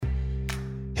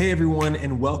Hey everyone,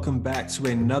 and welcome back to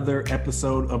another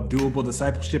episode of Doable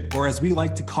Discipleship, or as we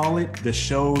like to call it, the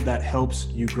show that helps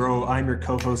you grow. I'm your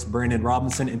co-host, Brandon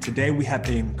Robinson, and today we have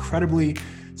an incredibly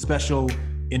special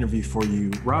interview for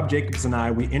you. Rob Jacobs and I,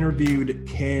 we interviewed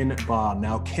Ken Baugh.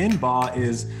 Now, Ken Baugh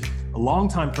is a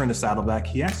longtime friend of Saddleback.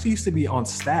 He actually used to be on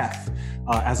staff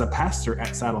as a pastor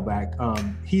at Saddleback.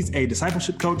 He's a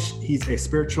discipleship coach. He's a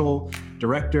spiritual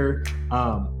director.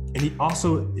 And he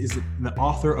also is the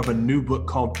author of a new book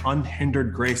called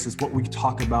Unhindered Grace, is what we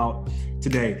talk about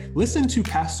today. Listen to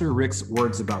Pastor Rick's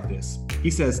words about this. He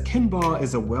says, Ken Baugh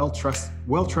is a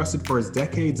well-trusted for his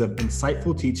decades of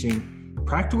insightful teaching,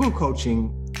 practical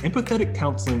coaching, empathetic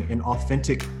counseling, and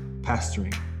authentic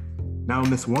pastoring. Now, in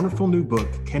this wonderful new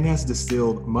book, Ken has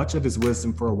distilled much of his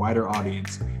wisdom for a wider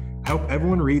audience. I hope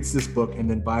everyone reads this book and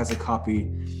then buys a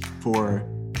copy for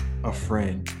a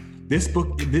friend. This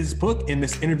book and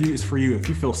this interview is for you. If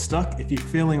you feel stuck, if you're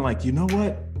feeling like, you know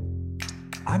what,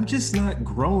 I'm just not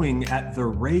growing at the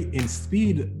rate and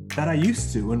speed that I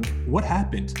used to, and what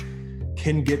happened?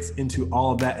 Ken gets into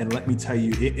all of that, and let me tell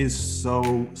you, it is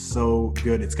so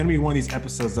good. It's gonna be one of these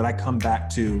episodes that I come back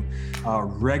to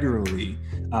regularly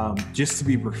just to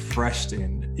be refreshed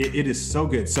in. It is so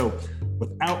good. So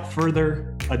without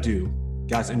further ado,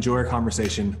 guys, enjoy our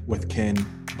conversation with Ken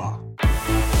Baugh.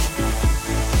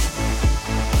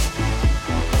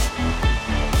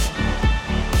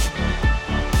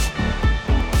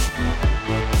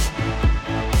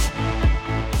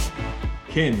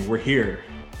 Ken, we're here.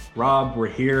 Rob, we're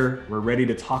here. We're ready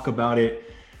to talk about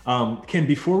it. Ken,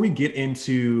 before we get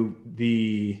into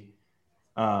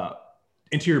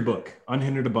your book,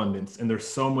 Unhindered Abundance, and there's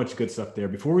so much good stuff there.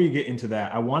 Before we get into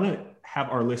that, I want to have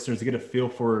our listeners get a feel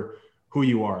for who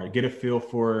you are, get a feel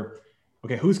for,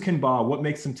 okay, who's Ken Baugh? What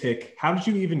makes him tick? How did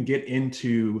you even get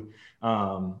into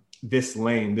this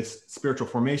lane, this spiritual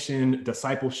formation,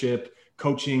 discipleship,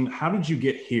 coaching? How did you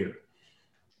get here?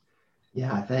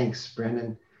 Yeah, thanks,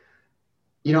 Brandon.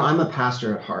 You know, I'm a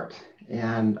pastor at heart,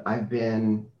 and I've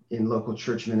been in local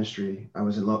church ministry. I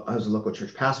was a local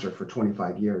church pastor for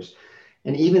 25 years.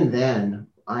 And even then,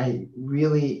 I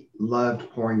really loved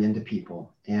pouring into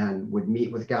people and would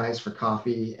meet with guys for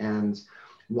coffee and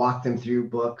walk them through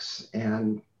books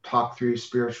and talk through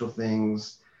spiritual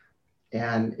things.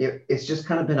 And it's just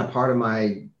kind of been a part of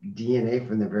my DNA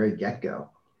from the very get-go.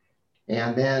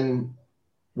 And then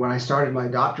when I started my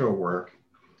doctoral work,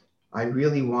 I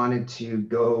really wanted to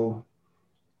go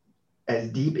as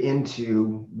deep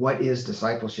into what is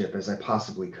discipleship as I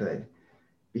possibly could,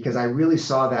 because I really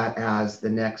saw that as the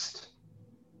next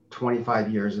 25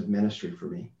 years of ministry for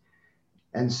me.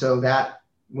 And so that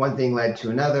one thing led to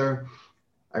another.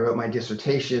 I wrote my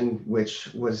dissertation,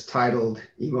 which was titled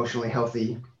Emotionally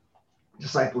Healthy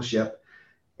Discipleship.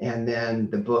 And then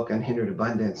the book Unhindered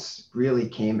Abundance really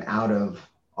came out of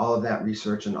all of that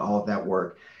research and all of that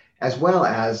work, as well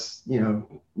as, you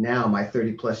know, now my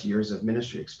 30 plus years of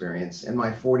ministry experience and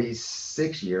my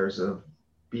 46 years of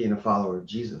being a follower of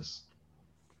Jesus.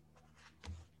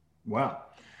 Wow.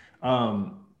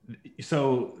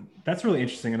 So that's really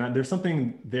interesting. And there's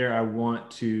something there I want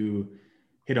to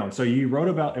hit on. So you wrote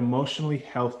about emotionally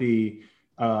healthy,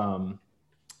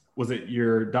 was it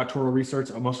your doctoral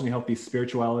research, emotionally healthy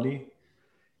spirituality?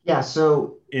 Yeah.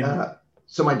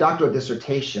 So my doctoral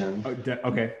dissertation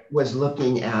was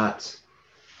looking at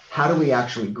how do we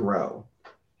actually grow?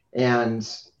 And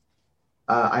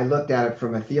I looked at it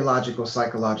from a theological,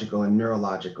 psychological, and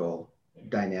neurological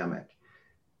dynamic.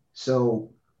 So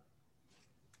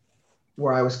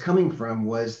where I was coming from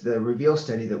was the Reveal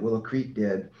study that Willow Creek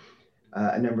did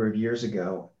a number of years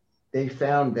ago. They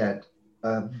found that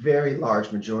a very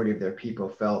large majority of their people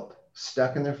felt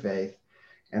stuck in their faith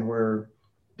and were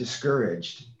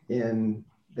discouraged in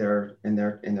their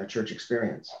church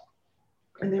experience.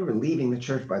 And they were leaving the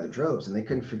church by the droves, and they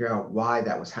couldn't figure out why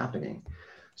that was happening.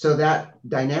 So that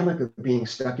dynamic of being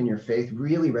stuck in your faith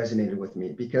really resonated with me,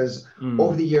 because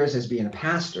over the years as being a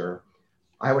pastor,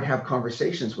 I would have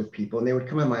conversations with people, and they would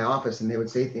come in my office and they would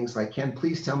say things like, Ken,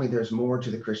 please tell me there's more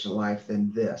to the Christian life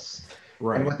than this.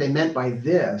 Right. And what they meant by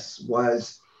this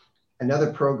was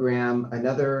another program,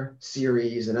 another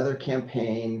series, another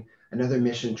campaign, another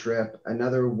mission trip,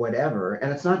 another whatever.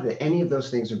 And it's not that any of those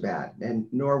things are bad, and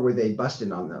nor were they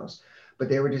busting on those, but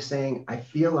they were just saying, I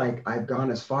feel like I've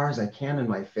gone as far as I can in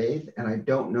my faith, and I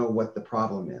don't know what the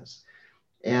problem is.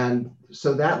 And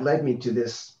so that led me to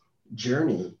this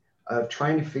journey of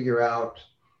trying to figure out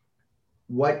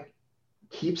what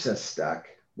keeps us stuck,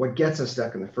 what gets us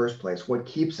stuck in the first place, what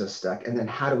keeps us stuck, and then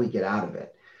how do we get out of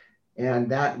it? And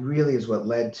that really is what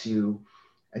led to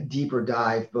a deeper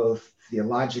dive, both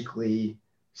theologically,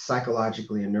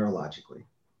 psychologically, and neurologically.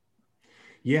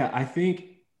 Yeah, I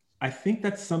think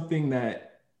that's something that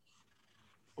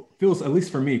feels, at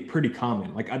least for me, pretty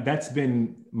common. Like that's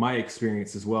been my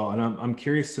experience as well. And I'm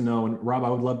curious to know, and Rob, I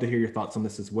would love to hear your thoughts on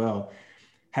this as well.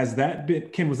 Has that been,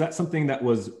 Ken, was that something that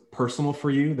was personal for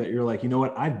you that you're like, you know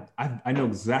what, I know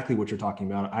exactly what you're talking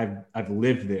about. I've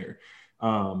lived there.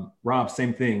 Rob,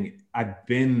 same thing. I've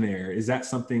been there. Is that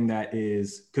something that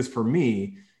is, because for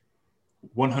me,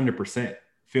 100%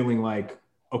 feeling like,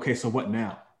 okay, so what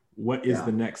now? What is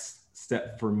the next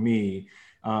step for me?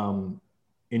 And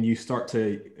you start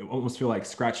to almost feel like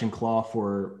scratch and claw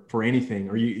for anything,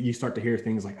 or you start to hear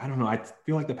things like, I don't know, I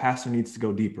feel like the pastor needs to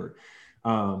go deeper.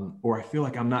 Or I feel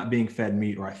like I'm not being fed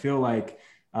meat, or I feel like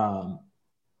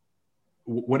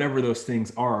whatever those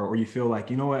things are, or you feel like,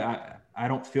 you know what, I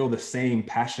don't feel the same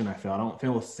passion I felt. I don't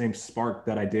feel the same spark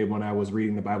that I did when I was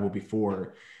reading the Bible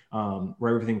before,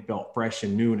 where everything felt fresh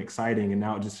and new and exciting. And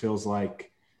now it just feels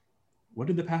like, what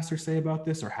did the pastor say about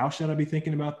this? Or how should I be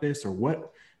thinking about this? Or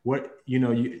what,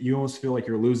 you almost feel like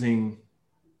you're losing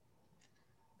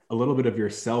a little bit of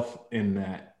yourself in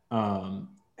that.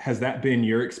 Has that been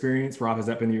your experience, Rob? Has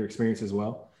that been your experience as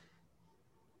well?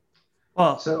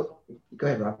 Well, so go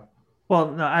ahead, Rob.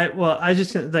 Well, no, I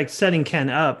just like setting Ken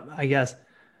up, I guess.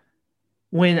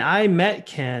 When I met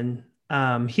Ken,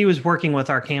 he was working with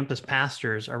our campus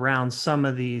pastors around some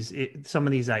of these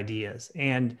ideas.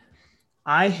 And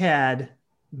I had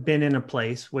been in a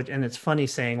place and it's funny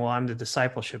saying, well, I'm the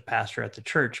discipleship pastor at the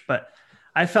church, but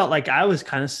I felt like I was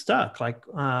kind of stuck,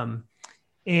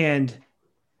 and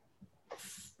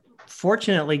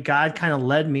fortunately, God kind of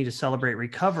led me to Celebrate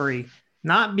Recovery,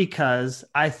 not because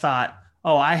I thought,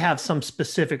 oh, I have some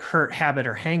specific hurt, habit,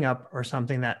 or hang up or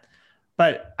something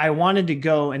but I wanted to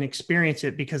go and experience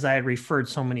it because I had referred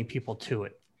so many people to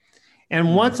it.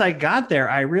 And once I got there,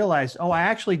 I realized, oh, I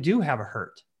actually do have a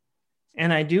hurt,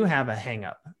 and I do have a hang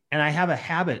up, and I have a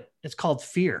habit. It's called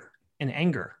fear and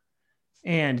anger.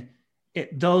 And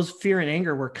those fear and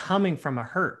anger were coming from a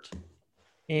hurt.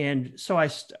 And so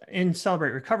in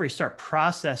Celebrate Recovery, start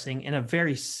processing in a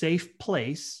very safe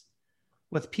place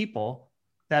with people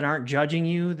that aren't judging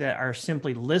you, that are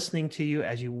simply listening to you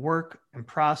as you work and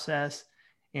process,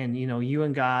 and, you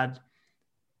and God.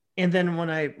 And then when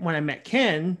I met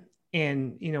Ken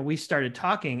and, we started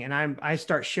talking, and I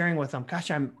start sharing with him,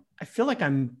 gosh, I feel like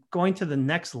I'm going to the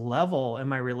next level in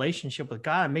my relationship with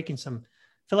God.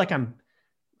 Feel like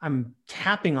I'm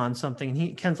tapping on something.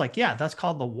 And Ken's like, yeah, that's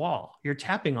called the wall. You're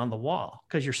tapping on the wall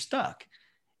because you're stuck.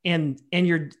 And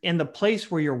you're in the place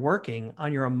where you're working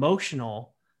on your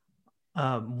emotional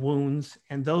wounds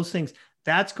and those things.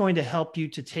 That's going to help you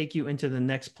to take you into the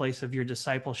next place of your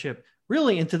discipleship,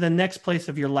 really into the next place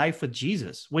of your life with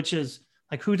Jesus, which is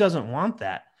like, who doesn't want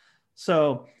that?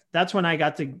 So that's when I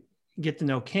got to get to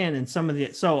know Ken and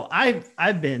so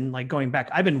I've been like going back,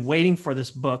 I've been waiting for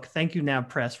this book. Thank you, NAB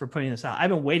Press, for putting this out.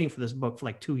 I've been waiting for this book for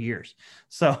like 2 years.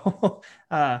 So,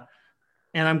 and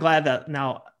I'm glad that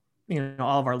now,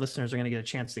 all of our listeners are going to get a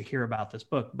chance to hear about this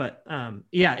book, but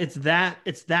yeah, it's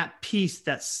that piece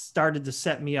that started to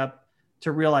set me up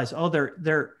to realize, oh,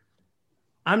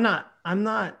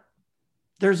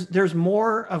 there's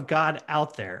more of God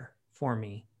out there for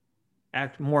me.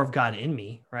 More of God in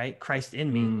me, right? Christ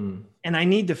in me. And I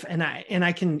need to, and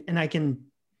I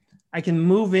can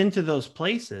move into those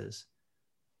places,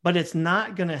 but it's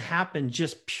not going to happen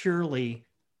just purely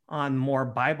on more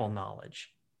Bible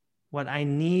knowledge. What I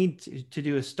need to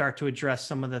do is start to address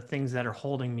some of the things that are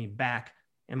holding me back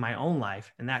in my own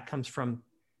life. And that comes from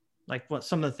like what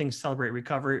some of the things Celebrate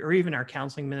Recovery, or even our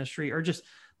counseling ministry, or just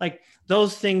like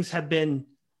those things have been,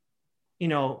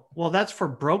 well, that's for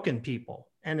broken people.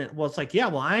 And it's like, yeah,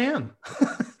 well, I am.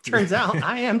 Turns out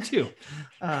I am too.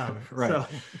 Right. So,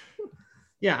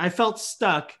 yeah, I felt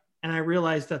stuck, and I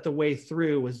realized that the way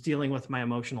through was dealing with my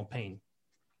emotional pain.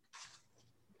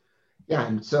 Yeah,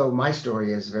 and so my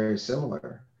story is very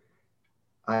similar.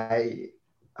 I'm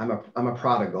a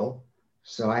prodigal,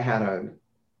 so I had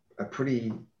a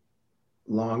pretty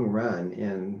long run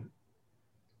in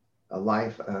a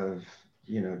life of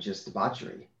just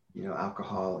debauchery,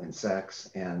 alcohol and sex,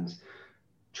 and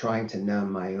trying to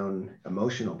numb my own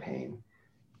emotional pain.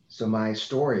 So my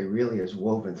story really is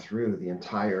woven through the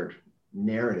entire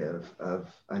narrative of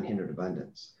Unhindered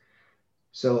Abundance.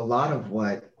 So a lot of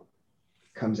what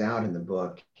comes out in the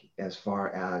book, as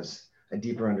far as a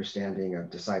deeper understanding of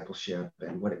discipleship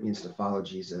and what it means to follow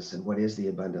Jesus, and what is the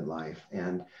abundant life,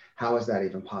 and how is that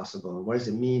even possible, and what does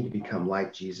it mean to become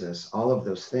like Jesus, all of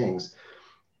those things,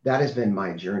 that has been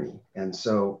my journey.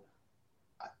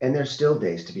 And there's still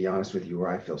days, to be honest with you,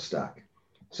 where I feel stuck.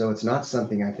 So it's not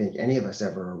something I think any of us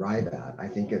ever arrive at. I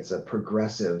think it's a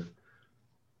progressive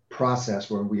process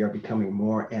where we are becoming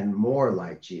more and more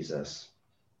like Jesus.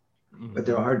 Mm-hmm. But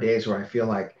there are days where I feel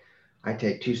like I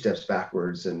take 2 steps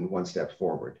backwards and 1 step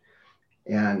forward.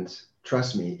 And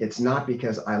trust me, it's not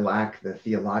because I lack the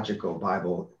theological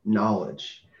Bible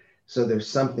knowledge. So there's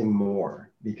something more,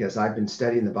 because I've been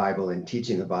studying the Bible and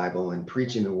teaching the Bible and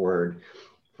preaching the word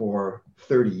for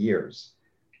 30 years.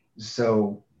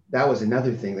 So that was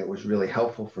another thing that was really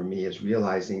helpful for me, is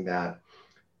realizing that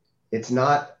it's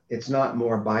not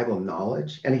more Bible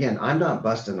knowledge. And again, I'm not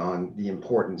busting on the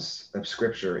importance of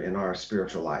scripture in our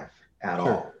spiritual life at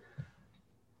all.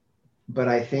 But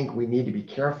I think we need to be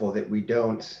careful that we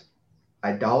don't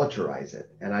idolatrize it.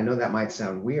 And I know that might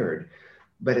sound weird,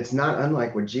 but it's not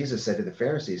unlike what Jesus said to the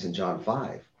Pharisees in John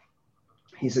 5.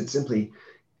 He said simply,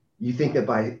 you think that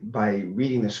by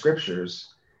reading the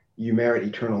scriptures, you merit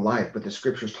eternal life, but the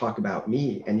scriptures talk about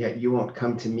me, and yet you won't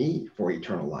come to me for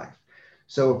eternal life.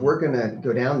 So if we're going to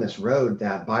go down this road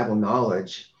that Bible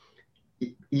knowledge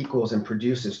equals and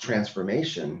produces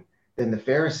transformation, then the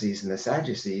Pharisees and the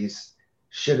Sadducees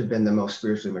should have been the most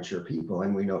spiritually mature people.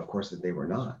 And we know, of course, that they were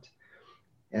not.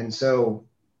 And so,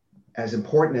 as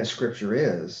important as scripture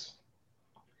is,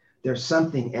 there's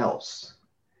something else.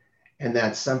 And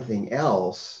that something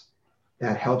else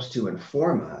that helps to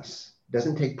inform us,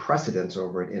 doesn't take precedence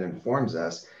over it, it informs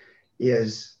us,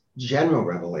 is general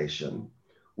revelation,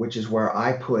 which is where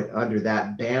I put, under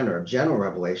that banner of general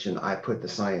revelation, I put the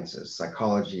sciences: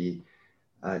 psychology,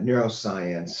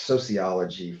 neuroscience,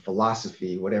 sociology,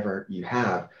 philosophy, whatever you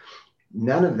have.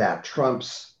 None of that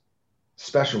trumps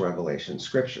special revelation,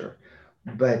 scripture.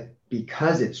 But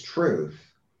because it's truth,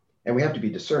 and we have to be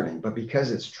discerning, but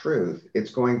because it's truth,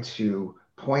 it's going to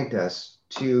point us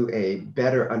to a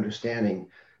better understanding,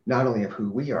 not only of who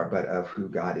we are, but of who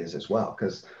God is as well.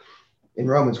 Because in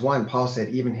Romans 1, Paul said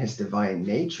even his divine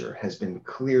nature has been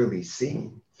clearly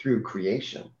seen through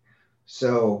creation.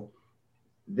 So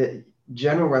the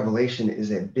general revelation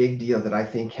is a big deal that I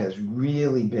think has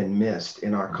really been missed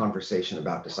in our conversation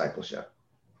about discipleship.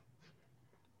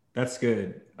 That's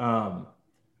good.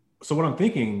 So what I'm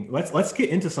thinking, let's get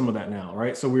into some of that now,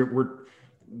 right? So we're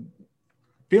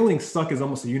feeling stuck is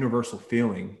almost a universal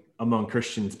feeling among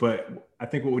Christians, but I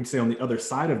think what we'd say on the other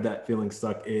side of that feeling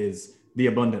stuck is the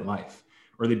abundant life,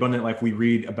 or the abundant life we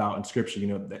read about in scripture,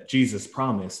 that Jesus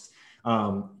promised.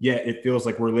 Yet it feels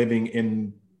like we're living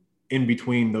in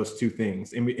between those two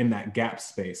things, in that gap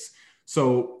space.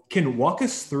 So can walk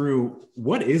us through,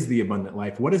 what is the abundant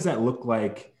life? What does that look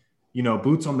like,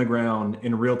 boots on the ground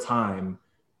in real time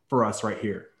for us right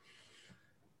here?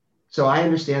 So I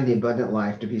understand the abundant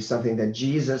life to be something that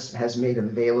Jesus has made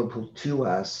available to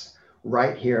us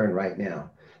right here and right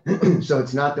now. So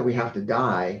it's not that we have to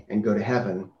die and go to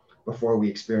heaven before we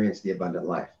experience the abundant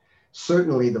life.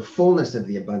 Certainly the fullness of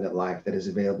the abundant life that is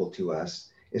available to us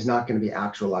is not going to be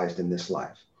actualized in this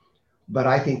life. But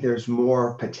I think there's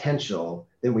more potential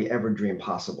than we ever dreamed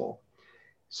possible.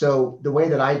 So the way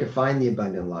that I define the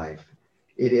abundant life,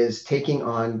 it is taking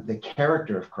on the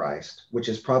character of Christ, which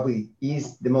is probably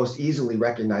the most easily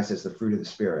recognized as the fruit of the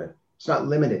Spirit. It's not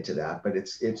limited to that, but it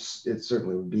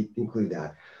certainly would include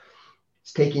that.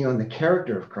 It's taking on the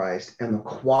character of Christ and the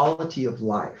quality of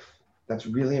life. That's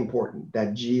really important,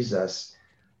 that Jesus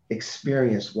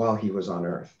experienced while he was on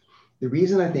earth. The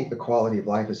reason I think the quality of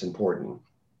life is important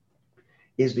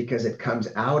is because it comes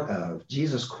out of,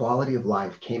 Jesus' quality of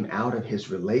life came out of his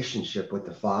relationship with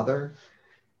the Father,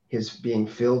 his being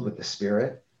filled with the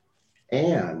Spirit,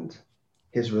 and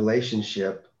his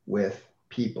relationship with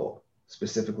people,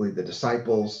 specifically the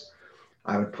disciples.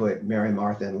 I would put Mary,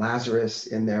 Martha, and Lazarus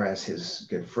in there as his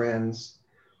good friends.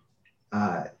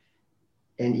 And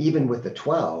even with the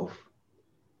 12,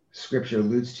 scripture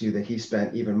alludes to that he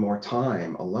spent even more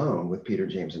time alone with Peter,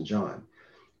 James, and John.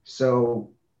 So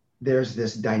there's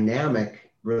this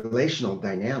dynamic, relational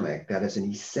dynamic, that is an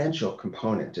essential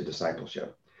component to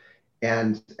discipleship.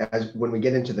 And when we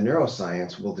get into the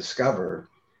neuroscience, we'll discover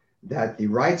that the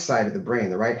right side of the brain,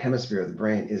 the right hemisphere of the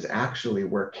brain, is actually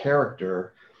where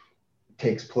character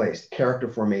takes place.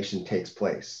 Character formation takes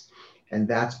place. And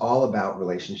that's all about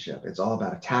relationship. It's all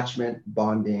about attachment,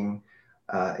 bonding,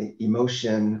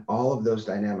 emotion. All of those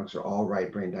dynamics are all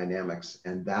right brain dynamics.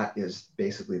 And that is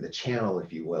basically the channel,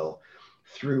 if you will,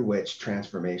 through which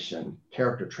transformation,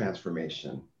 character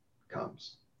transformation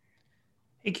comes.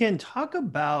 Hey, Ken, talk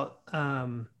about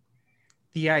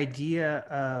the idea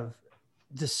of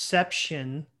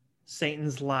deception,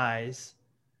 Satan's lies,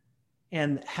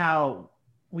 and how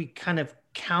we kind of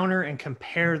counter and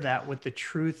compare that with the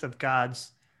truth of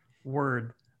God's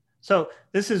word. So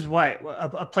this is why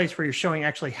a place where you're showing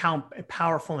actually how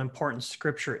powerful and important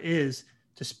scripture is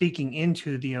to speaking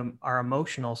into our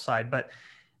emotional side. But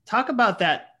talk about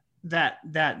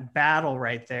that battle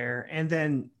right there,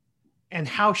 and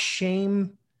how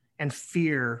shame and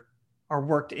fear are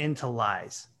worked into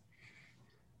lies.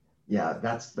 Yeah,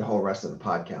 that's the whole rest of the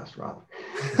podcast, Rob.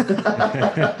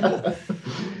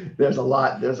 There's a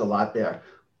lot there.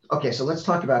 Okay, so let's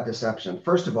talk about deception.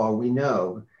 First of all, we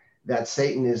know that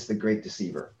Satan is the great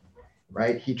deceiver,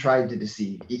 right? He tried to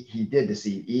deceive, he did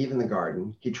deceive Eve in the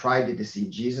garden. He tried to deceive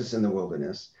Jesus in the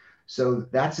wilderness. So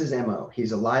that's his MO.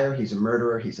 He's a liar, he's a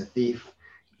murderer, he's a thief.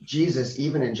 Jesus,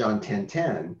 even in John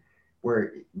 10:10,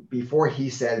 where before he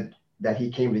said that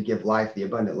he came to give life, the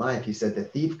abundant life, he said, the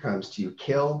thief comes to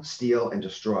kill, steal, and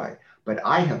destroy. But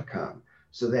I have come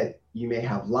so that you may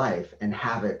have life and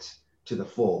have it to the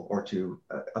full, or to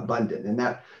abundant. And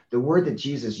that the word that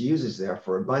Jesus uses there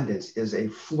for abundance is a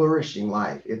flourishing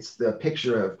life. It's the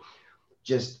picture of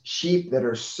just sheep that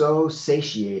are so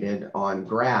satiated on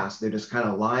grass, they're just kind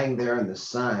of lying there in the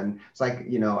sun. It's like,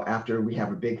 after we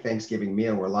have a big Thanksgiving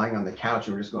meal, we're lying on the couch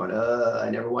and we're just going, I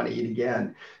never want to eat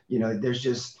again. There's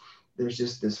just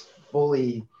this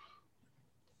fully,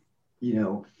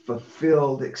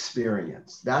 fulfilled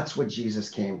experience. That's what Jesus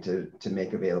came to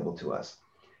make available to us.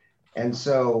 And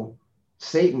so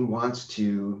Satan wants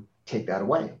to take that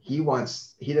away. He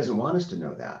doesn't want us to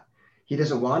know that. He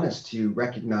doesn't want us to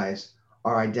recognize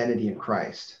our identity in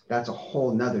Christ. That's a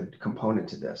whole nother component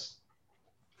to this.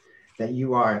 That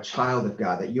you are a child of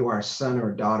God, that you are a son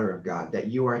or a daughter of God, that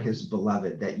you are his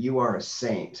beloved, that you are a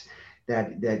saint,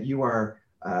 that you are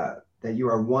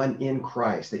one in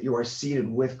Christ, that you are seated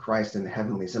with Christ in the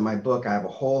heavenlies. In my book, I have a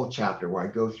whole chapter where I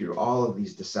go through all of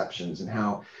these deceptions and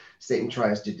how Satan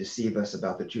tries to deceive us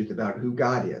about the truth about who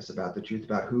God is, about the truth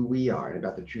about who we are, and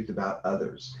about the truth about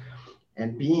others.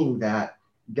 And being that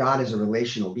God is a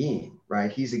relational being,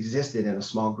 right? He's existed in a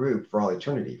small group for all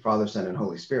eternity, Father, Son, and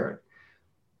Holy Spirit.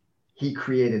 He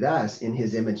created us in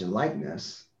his image and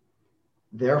likeness.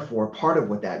 Therefore, part of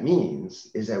what that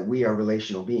means is that we are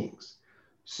relational beings.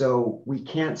 So we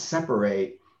can't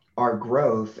separate our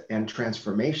growth and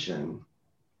transformation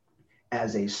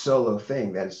as a solo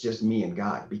thing, that it's just me and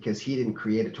God, because he didn't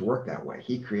create it to work that way.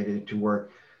 He created it to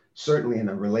work certainly in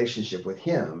a relationship with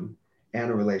him and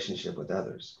a relationship with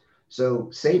others. So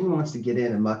Satan wants to get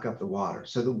in and muck up the water.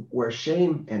 So where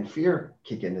shame and fear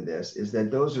kick into this is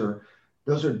that those are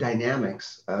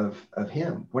dynamics of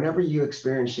him. Whenever you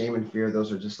experience shame and fear,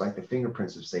 those are just like the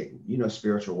fingerprints of Satan.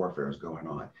 Spiritual warfare is going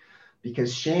on,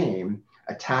 because shame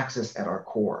attacks us at our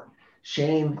core.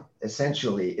 Shame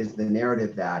essentially is the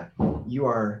narrative that you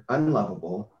are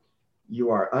unlovable, you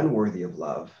are unworthy of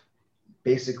love.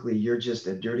 Basically, you're just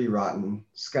a dirty, rotten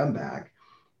scumbag.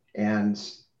 And,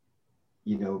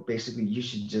 basically you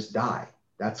should just die.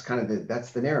 That's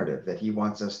that's the narrative that he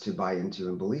wants us to buy into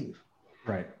and believe.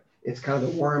 Right. It's kind of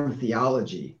the worm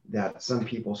theology that some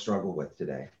people struggle with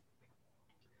today.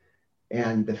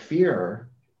 And the fear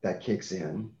that kicks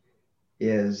in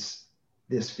is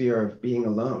this fear of being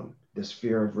alone, this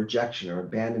fear of rejection or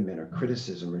abandonment or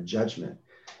criticism or judgment.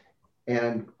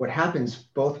 And what happens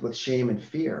both with shame and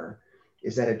fear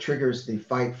is that it triggers the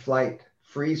fight, flight,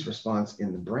 freeze response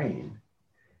in the brain.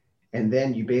 And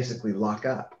then you basically lock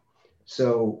up.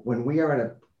 So when we are in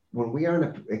a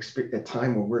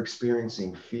time where we're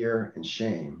experiencing fear and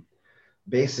shame,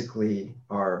 basically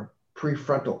our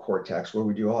prefrontal cortex, where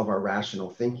we do all of our rational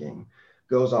thinking,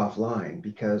 goes offline,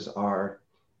 because our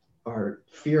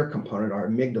fear component, our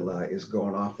amygdala, is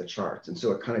going off the charts. And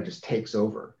so it kind of just takes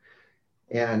over.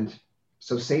 And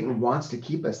so Satan wants to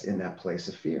keep us in that place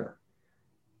of fear.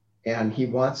 And he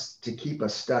wants to keep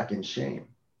us stuck in shame.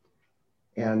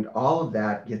 And all of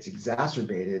that gets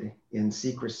exacerbated in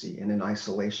secrecy and in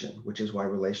isolation, which is why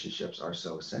relationships are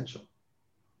so essential.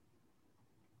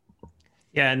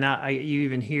 Yeah, now you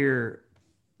even hear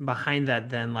behind that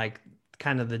then, like,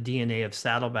 kind of the DNA of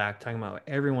Saddleback, talking about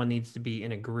everyone needs to be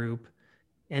in a group.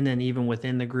 And then even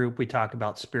within the group, we talk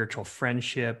about spiritual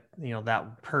friendship,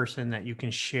 that person that you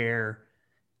can share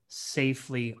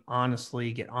safely,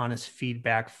 honestly, get honest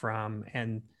feedback from,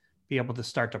 and be able to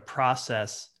start to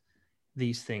process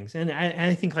these things. And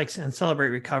I think, like, and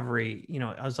Celebrate Recovery,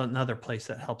 is another place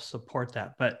that helps support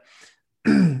that. But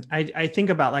I think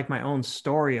about, like, my own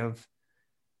story of,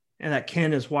 and that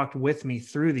Ken has walked with me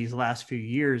through these last few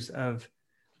years of,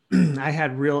 I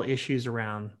had real issues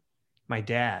around my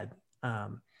dad.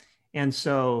 And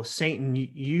so Satan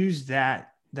used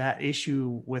that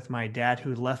issue with my dad,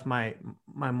 who left my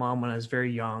mom when I was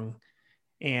very young,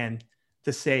 and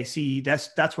to say, see,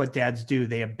 that's what dads do.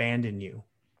 They abandon you.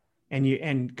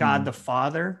 And God the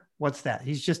Father, what's that?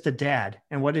 He's just a dad.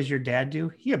 And what does your dad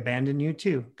do? He abandoned you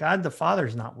too. God the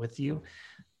Father's not with you.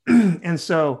 And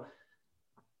so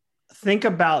think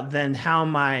about then how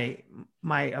my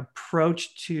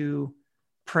approach to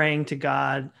praying to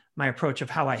God, my approach of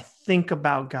how I think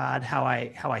about God, how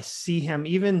I see him,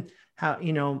 even how,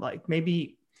 like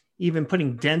maybe even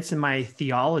putting dents in my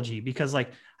theology, because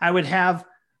like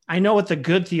I know what the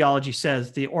good theology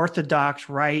says, the orthodox,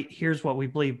 right? Here's what we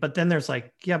believe. But then there's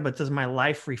like, yeah, but does my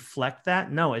life reflect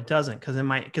that? No, it doesn't.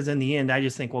 Because in the end, I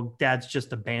just think, well, dads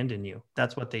just abandon you.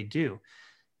 That's what they do.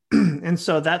 And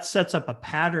so that sets up a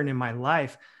pattern in my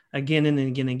life again and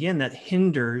again and again that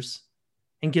hinders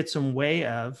and gets in way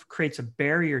of, creates a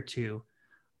barrier to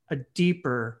a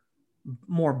deeper,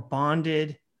 more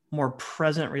bonded, more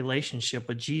present relationship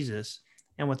with Jesus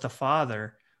and with the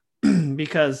Father,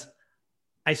 because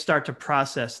I start to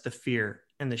process the fear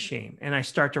and the shame, and I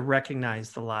start to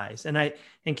recognize the lies. And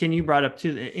Ken, you brought up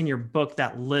too in your book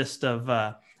that list of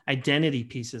identity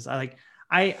pieces.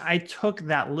 I took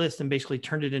that list and basically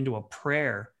turned it into a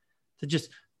prayer to just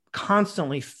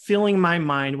constantly filling my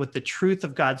mind with the truth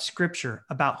of God's scripture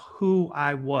about who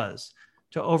I was,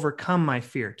 to overcome my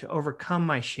fear, to overcome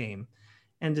my shame,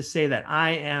 and to say that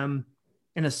I am,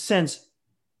 in a sense,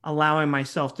 allowing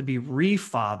myself to be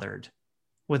refathered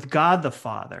with God the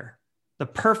Father, the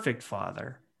perfect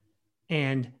Father.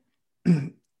 And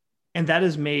that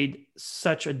has made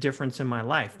such a difference in my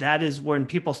life. That is when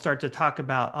people start to talk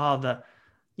about,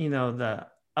 the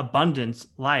abundance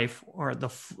life or the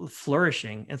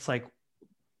flourishing. It's like,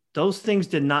 those things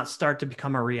did not start to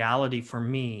become a reality for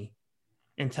me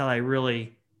until I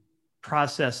really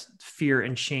processed fear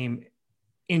and shame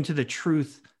into the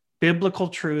truth, biblical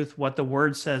truth, what the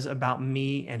word says about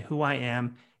me and who I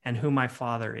am and who my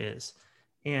Father is.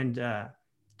 And to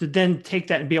then take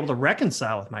that and be able to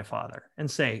reconcile with my Father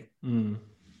and say,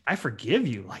 I forgive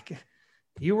you. Like,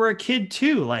 you were a kid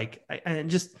too.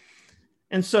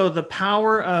 And so the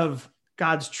power of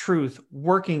God's truth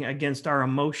working against our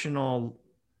emotional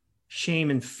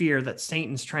shame and fear that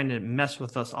Satan's trying to mess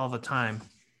with us all the time.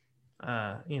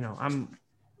 I'm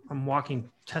walking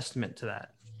testament to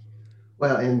that.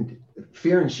 Well, and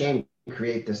fear and shame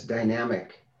create this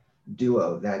dynamic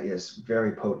duo that is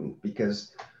very potent,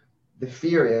 because the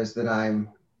fear is that I'm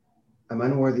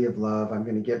unworthy of love. I'm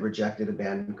going to get rejected,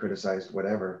 abandoned, criticized,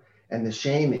 whatever. And the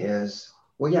shame is,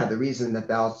 well, yeah, the reason that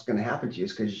that's going to happen to you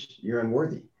is because you're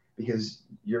unworthy, because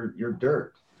you're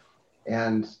dirt.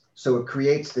 And so it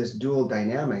creates this dual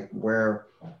dynamic where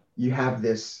you have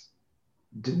this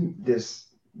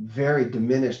very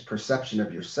diminished perception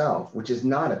of yourself, which is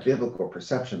not a biblical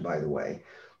perception, by the way,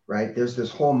 right? There's this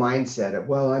whole mindset of,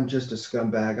 well, I'm just a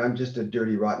scumbag, I'm just a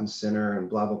dirty, rotten sinner, and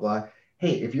blah, blah, blah.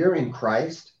 Hey, if you're in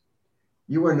Christ,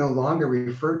 you are no longer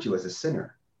referred to as a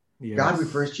sinner. Yes. God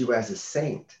refers to you as a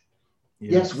saint.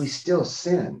 Yes, we still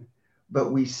sin,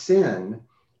 but we're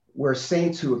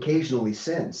saints who occasionally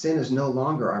sin. Sin is no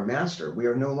longer our master. We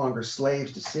are no longer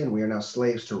slaves to sin. We are now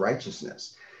slaves to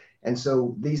righteousness. And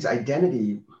so these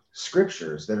identity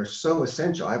scriptures that are so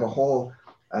essential, I have a whole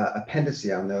appendix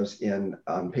on those in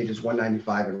pages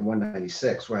 195 and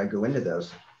 196, where I go into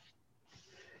those.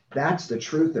 That's the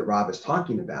truth that Rob is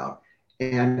talking about.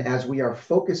 And as we are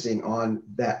focusing on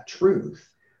that truth,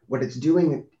 what it's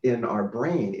doing in our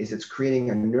brain is it's creating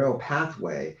a neural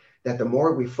pathway that the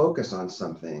more we focus on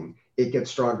something, it gets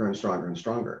stronger and stronger and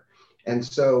stronger. And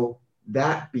so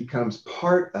that becomes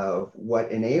part of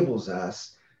what enables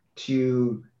us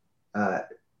to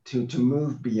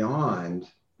move beyond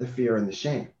the fear and the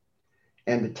shame,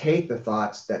 and to take the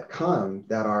thoughts that come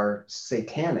that are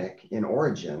satanic in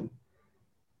origin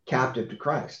captive to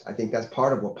Christ. I think that's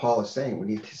part of what Paul is saying when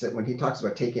he talks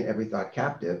about taking every thought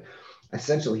captive.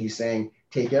 Essentially, he's saying,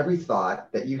 take every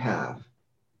thought that you have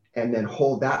and then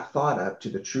hold that thought up to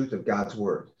the truth of God's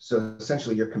word. So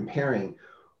essentially, you're comparing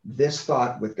this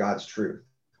thought with God's truth.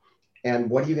 And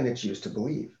what are you going to choose to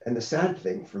believe? And the sad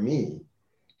thing for me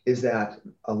is that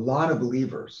a lot of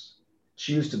believers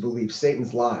choose to believe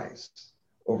Satan's lies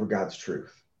over God's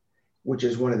truth, which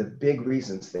is one of the big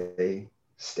reasons they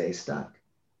stay stuck.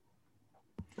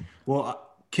 Well,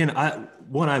 Ken, I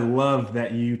love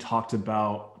that you talked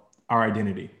about our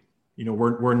identity. You know,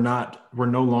 we're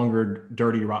no longer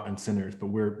dirty, rotten sinners, but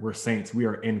we're saints. We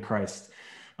are in Christ.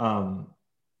 I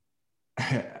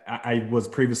was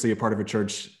previously a part of a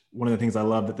church. One of the things I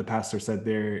love that the pastor said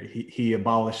there, he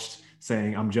abolished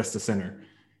saying, I'm just a sinner.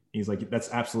 He's like,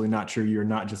 that's absolutely not true. You're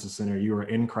not just a sinner. You are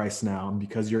in Christ now. And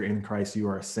because you're in Christ, you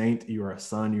are a saint, you are a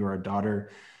son, you are a daughter,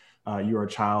 you are a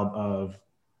child of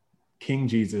King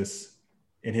Jesus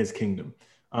in his kingdom.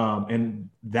 And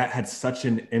that had such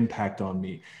an impact on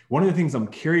me. One of the things I'm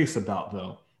curious about,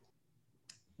 though,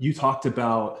 you talked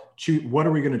about what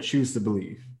are we going to choose to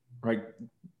believe, right?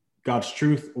 God's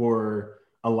truth or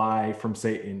a lie from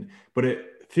Satan. But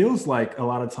it feels like a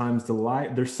lot of times the lie,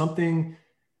 there's something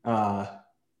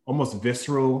almost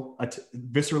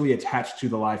viscerally attached to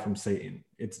the lie from Satan.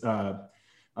 It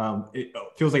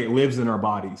feels like it lives in our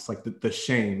bodies, like the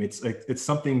shame. It's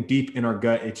something deep in our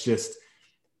gut. It's just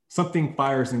something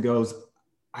fires and goes,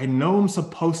 I know I'm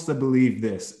supposed to believe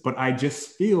this, but I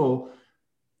just feel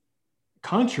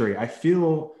contrary. I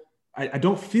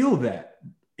don't feel that.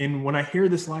 And when I hear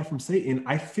this lie from Satan,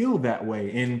 I feel that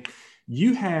way. And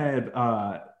you had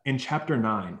in chapter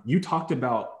 9, you talked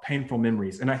about painful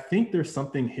memories. And I think there's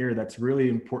something here that's really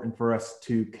important for us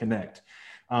to connect.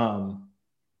 I'll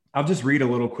just read a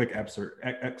little quick excerpt.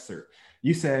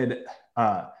 You said,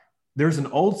 there's an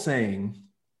old saying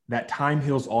that time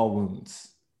heals all wounds.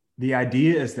 The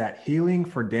idea is that healing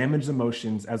for damaged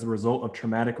emotions as a result of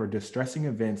traumatic or distressing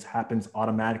events happens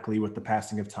automatically with the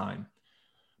passing of time.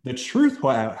 The truth,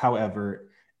 however,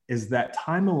 is that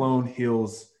time alone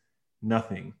heals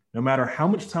nothing. No matter how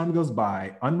much time goes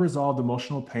by, unresolved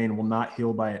emotional pain will not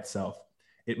heal by itself.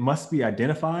 It must be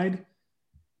identified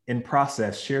and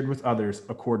processed, shared with others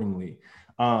accordingly.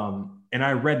 And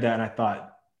I read that and I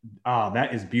thought,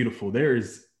 that is beautiful. There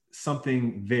is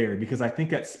something there, because I think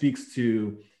that speaks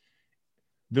to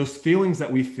those feelings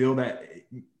that we feel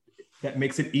that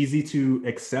makes it easy to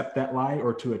accept that lie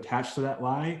or to attach to that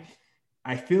lie.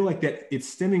 I feel like that it's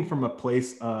stemming from a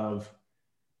place of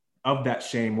that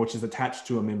shame, which is attached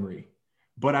to a memory.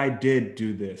 But I did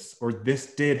do this, or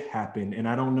this did happen. And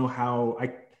I don't know how,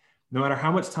 no matter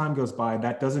how much time goes by,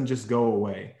 that doesn't just go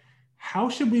away. How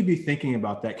should we be thinking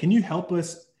about that? Can you help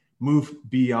us move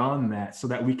beyond that so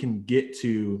that we can get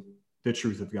to the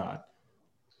truth of God?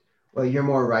 Well, you're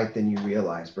more right than you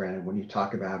realize, Brandon, when you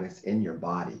talk about it's in your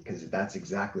body, because that's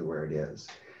exactly where it is.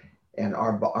 And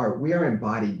we are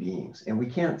embodied beings, and we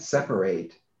can't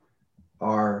separate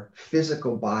our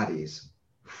physical bodies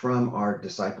from our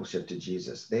discipleship to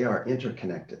Jesus. They are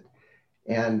interconnected.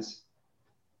 And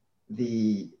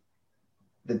the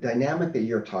dynamic that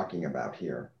you're talking about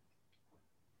here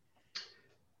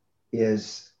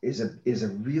is a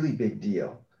really big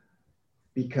deal,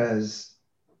 because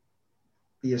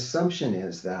the assumption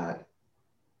is that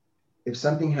if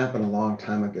something happened a long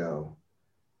time ago,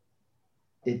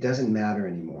 it doesn't matter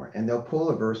anymore. And they'll pull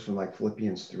a verse from like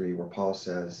Philippians 3 where Paul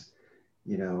says,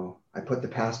 I put the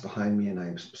past behind me and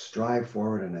I strive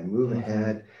forward and I move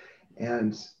ahead.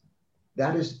 And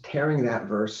that is tearing that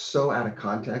verse so out of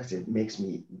context. It makes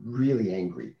me really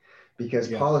angry, because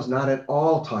Paul is not at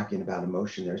all talking about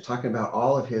emotion there. He's talking about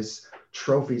all of his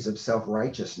trophies of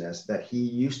self-righteousness that he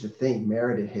used to think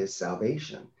merited his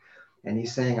salvation. And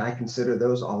he's saying, I consider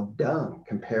those all dung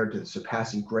compared to the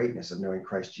surpassing greatness of knowing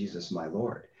Christ Jesus, my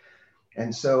Lord.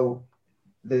 And so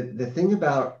the thing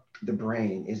about the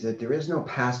brain is that there is no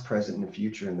past, present, and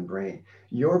future in the brain.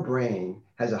 Your brain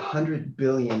has 100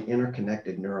 billion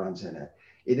interconnected neurons in it.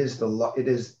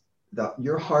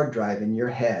 Your hard drive in your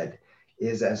head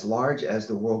is as large as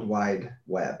the World Wide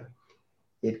Web.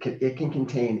 It can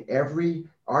contain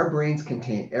our brains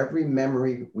contain every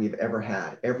memory we've ever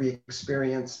had, every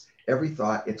experience, every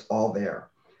thought. It's all there.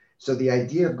 So the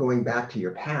idea of going back to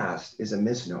your past is a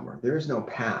misnomer. There is no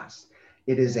past.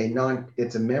 It's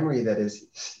a memory that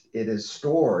is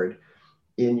stored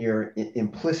in your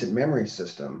implicit memory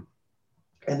system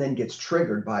and then gets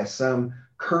triggered by some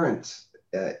current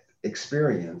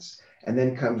experience and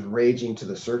then comes raging to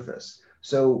the surface.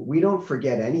 So we don't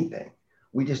forget anything.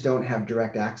 We just don't have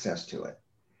direct access to it.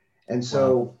 And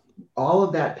so all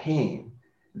of that pain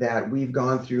that we've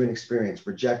gone through and experienced,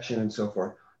 rejection and so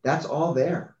forth, that's all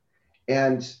there.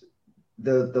 And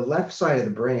the left side of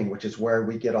the brain, which is where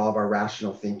we get all of our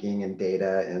rational thinking and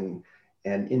data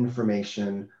and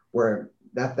information, where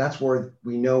that's where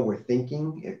we know we're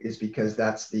thinking, is because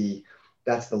that's the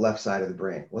left side of the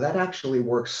brain. Well, that actually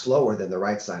works slower than the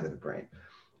right side of the brain.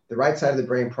 The right side of the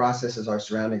brain processes our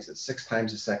surroundings at 6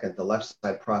 times a second. The left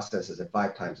side processes at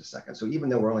 5 times a second. So even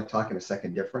though we're only talking a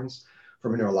second difference,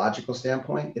 from a neurological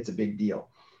standpoint, it's a big deal.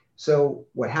 So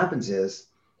what happens is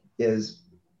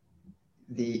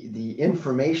the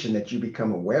information that you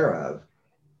become aware of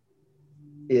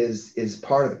is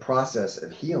part of the process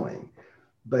of healing,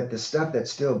 but the stuff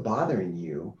that's still bothering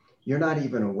you, you're not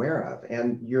even aware of.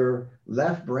 And your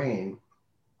left brain,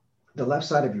 the left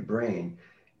side of your brain,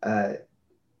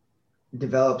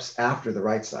 develops after the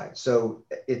right side. So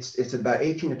it's about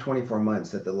 18 to 24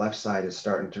 months that the left side is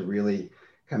starting to really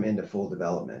come into full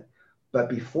development. But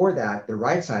before that, the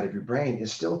right side of your brain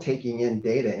is still taking in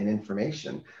data and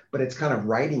information, but it's kind of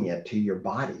writing it to your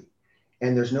body.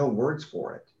 And there's no words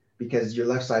for it because your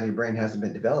left side of your brain hasn't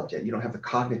been developed yet. You don't have the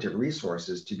cognitive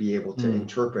resources to be able to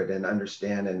interpret and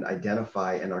understand and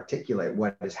identify and articulate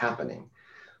what is happening.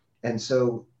 And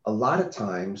so a lot of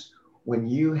times when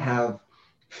you have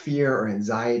fear or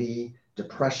anxiety,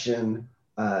 depression,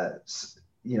 then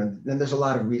there's a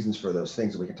lot of reasons for those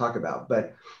things that we can talk about.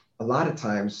 But a lot of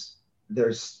times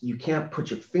you can't put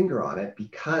your finger on it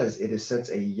because it is such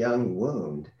a young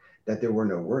wound that there were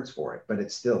no words for it, but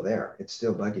it's still there. It's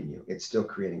still bugging you. It's still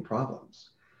creating problems.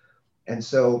 And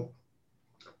so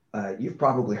you've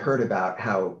probably heard about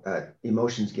how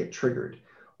emotions get triggered.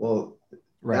 Well,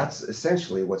 right. That's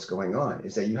essentially what's going on,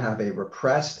 is that you have a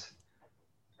repressed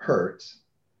hurt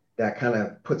that kind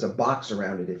of puts a box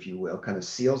around it, if you will, kind of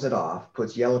seals it off,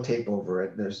 puts yellow tape over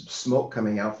it. There's smoke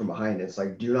coming out from behind it. It's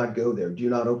like, do not go there. Do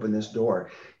not open this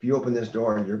door. If you open this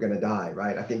door, you're going to die,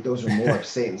 right? I think those are more of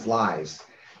Satan's lies.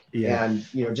 Yeah. And,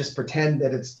 just pretend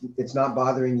that it's not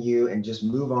bothering you and just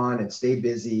move on and stay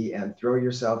busy and throw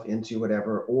yourself into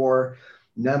whatever, or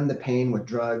numb the pain with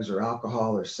drugs or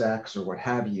alcohol or sex or what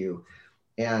have you.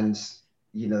 And,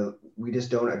 we just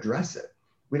don't address it.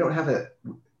 We don't have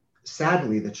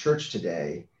sadly, the church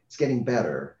today, it's getting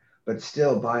better, but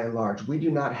still by and large, we do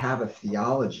not have a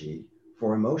theology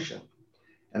for emotion.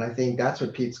 And I think that's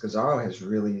what Pete Scazzaro has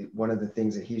really, one of the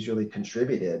things that he's really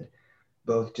contributed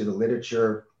both to the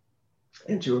literature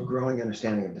and to a growing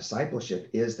understanding of discipleship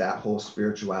is that whole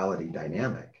spirituality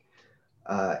dynamic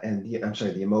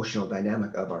the emotional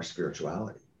dynamic of our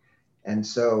spirituality. And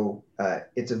so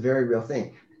it's a very real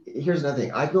thing. Here's another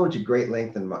thing. I go into great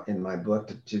length in my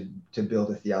book to build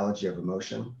a theology of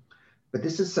emotion, but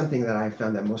this is something that I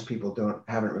found that most people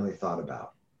haven't really thought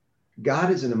about.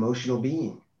 God is an emotional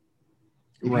being.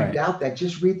 If you doubt that,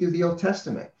 just read through the Old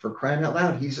Testament. For crying out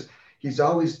loud, he's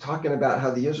always talking about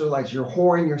how the Israelites, you're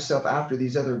whoring yourself after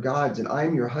these other gods, and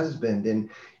I'm your husband, and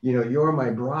you're my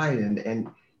bride, and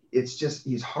it's just,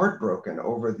 he's heartbroken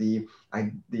over the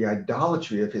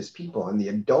idolatry of his people and the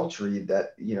adultery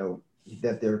that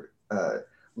that they're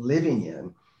living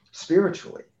in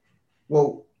spiritually.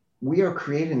 Well, we are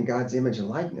created in God's image and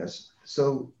likeness.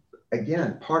 So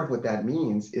again, part of what that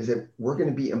means is that we're going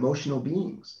to be emotional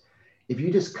beings. If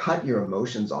you just cut your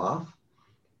emotions off,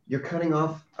 you're cutting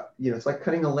off, it's like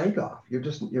cutting a leg off.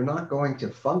 You're not going to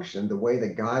function the way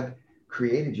that God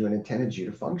created you and intended you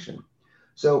to function.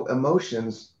 So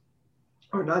emotions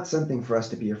are not something for us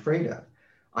to be afraid of.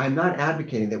 I'm not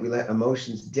advocating that we let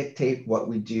emotions dictate what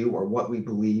we do or what we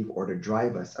believe or to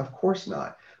drive us. Of course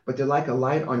not. But they're like a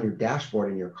light on your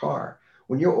dashboard in your car.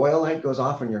 When your oil light goes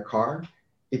off in your car,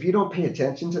 if you don't pay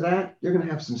attention to that, you're going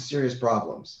to have some serious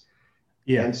problems.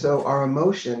 Yeah. And so our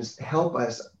emotions help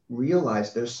us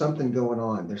realize there's something going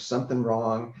on. There's something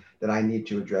wrong that I need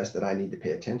to address, that I need to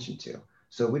pay attention to.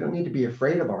 So we don't need to be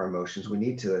afraid of our emotions. We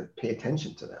need to pay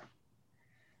attention to them.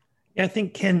 Yeah, I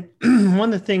think, Ken,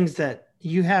 one of the things that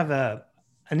you have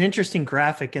an interesting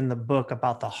graphic in the book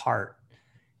about the heart.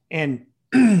 And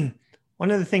one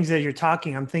of the things that you're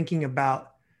talking, I'm thinking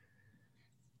about,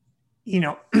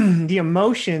 the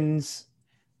emotions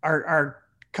are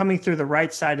coming through the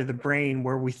right side of the brain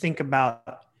where we think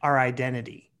about our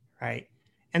identity, right?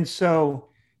 And so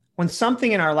when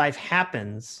something in our life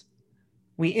happens,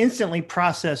 we instantly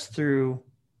process through,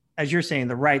 as you're saying,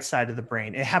 the right side of the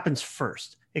brain. It happens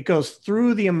first. It goes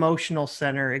through the emotional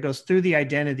center. It goes through the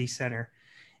identity center.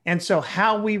 And so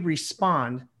how we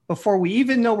respond before we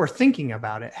even know we're thinking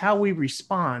about it, how we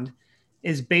respond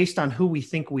is based on who we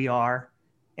think we are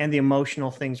and the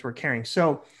emotional things we're carrying.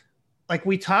 So like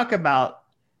we talk about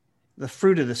the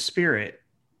fruit of the Spirit,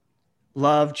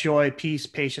 love, joy, peace,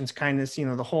 patience, kindness,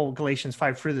 the whole Galatians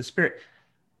 5 fruit of the Spirit.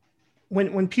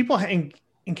 When people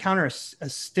encounter a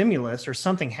stimulus or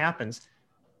something happens,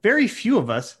 very few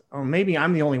of us, or maybe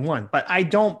I'm the only one, but I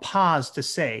don't pause to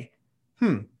say,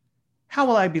 how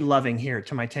will I be loving here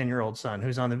to my 10-year-old son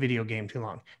who's on the video game too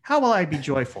long? How will I be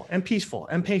joyful and peaceful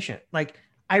and patient? Like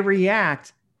I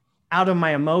react out of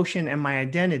my emotion and my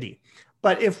identity.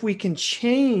 But if we can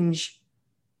change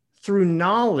through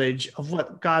knowledge of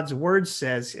what God's word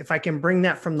says, if I can bring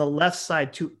that from the left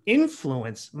side to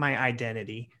influence my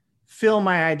identity, fill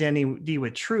my identity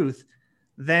with truth,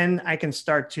 then I can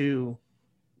start to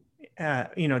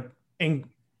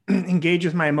engage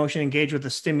with my emotion, engage with the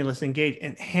stimulus, engage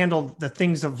and handle the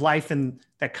things of life and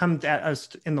that come at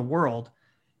us in the world.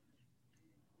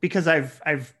 Because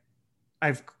I've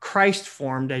Christ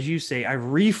formed, as you say, I've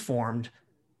reformed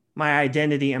my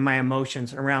identity and my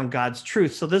emotions around God's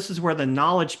truth. So this is where the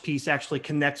knowledge piece actually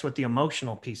connects with the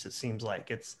emotional piece. It seems like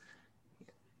it's.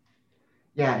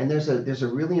 Yeah, and there's a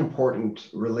really important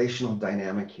relational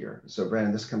dynamic here. So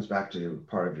Brandon, this comes back to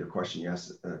part of your question you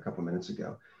asked a couple minutes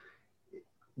ago.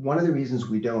 one of the reasons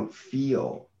we don't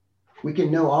feel, we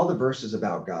can know all the verses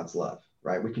about God's love,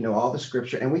 right? We can know all the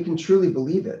scripture and we can truly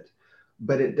believe it,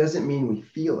 but it doesn't mean we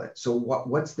feel it. So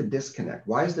what's the disconnect?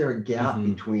 Why is there a gap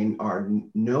between our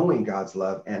knowing God's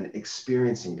love and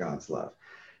experiencing God's love?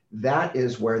 That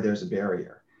is where there's a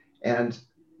barrier. And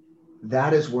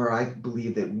that is where I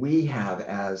believe that we have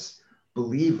as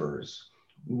believers,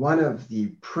 one of the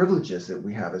privileges that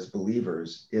we have as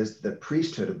believers is the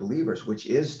priesthood of believers, which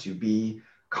is to be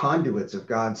conduits of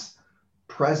God's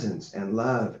presence and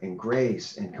love and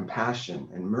grace and compassion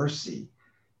and mercy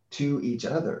to each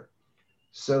other,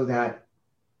 so that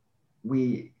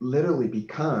we literally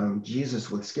become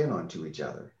Jesus with skin onto each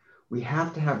other. We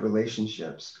have to have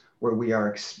relationships where we are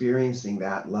experiencing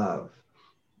that love,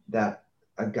 that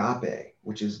agape,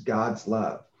 which is God's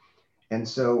love. And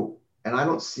so, and I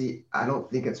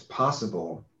don't think it's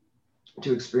possible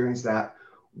to experience that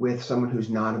with someone who's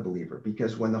not a believer,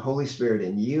 because when the Holy Spirit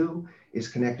in you is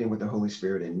connecting with the Holy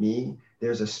Spirit in me,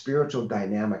 there's a spiritual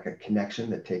dynamic, a connection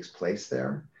that takes place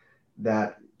there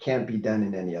that can't be done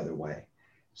in any other way.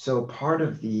 So part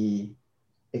of the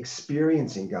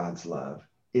experiencing God's love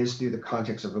is through the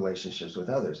context of relationships with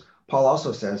others. Paul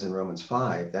also says in Romans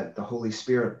 5 that the Holy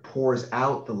Spirit pours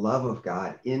out the love of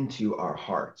God into our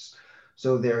hearts.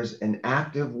 So there's an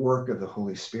active work of the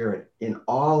Holy Spirit in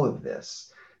all of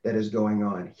this that is going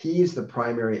on. He is the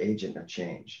primary agent of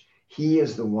change. He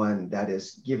is the one that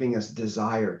is giving us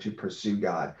desire to pursue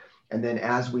God. And then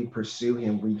as we pursue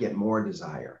him, we get more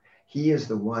desire. He is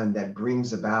the one that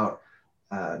brings about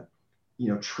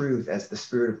truth as the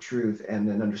Spirit of truth and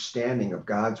an understanding of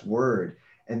God's word.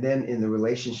 And then in the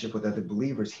relationship with other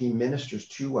believers, he ministers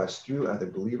to us through other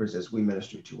believers as we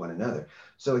minister to one another.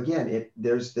 So again,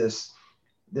 there's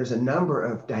a number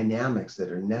of dynamics that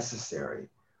are necessary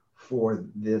for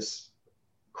this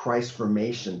Christ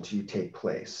formation to take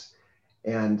place.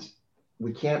 And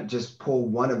we can't just pull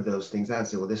one of those things out and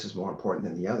say, well, this is more important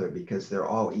than the other, because they're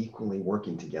all equally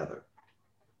working together.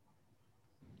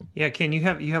 Yeah, Ken, you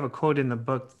have a quote in the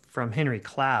book from Henry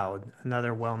Cloud,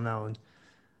 another well-known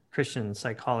Christian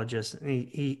psychologist.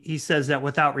 He says that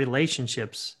without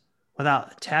relationships,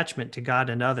 without attachment to God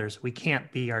and others, we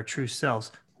can't be our true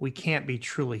selves. We can't be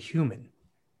truly human.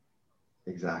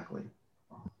 Exactly.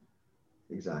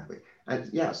 And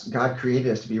yes, God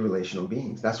created us to be relational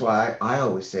beings. That's why I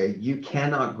always say you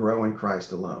cannot grow in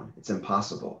Christ alone. It's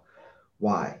impossible.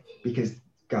 Why? Because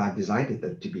God designed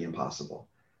it to be impossible.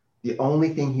 The only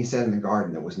thing he said in the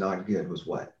garden that was not good was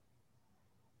what?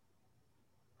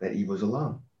 That Eve was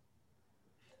alone.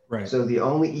 Right. So the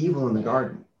only evil in the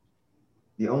garden,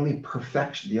 the only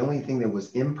perfection, the only thing that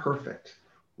was imperfect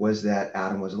was that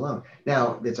Adam was alone.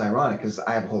 Now, it's ironic because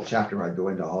I have a whole chapter where I go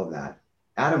into all of that.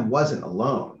 Adam wasn't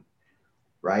alone,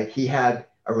 right? He had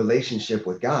a relationship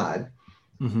with God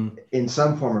in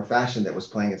some form or fashion that was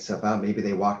playing itself out. Maybe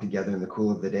they walked together in the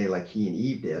cool of the day like he and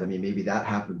Eve did. I mean, maybe that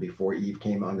happened before Eve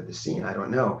came onto the scene. I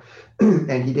don't know.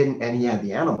 And he had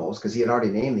the animals because he had already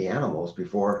named the animals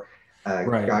before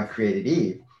God created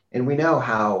Eve. And we know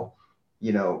how,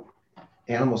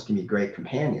 animals can be great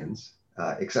companions,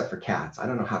 except for cats. I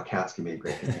don't know how cats can be a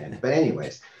great companion. But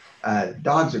anyways,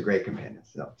 dogs are great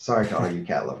companions. So sorry to all you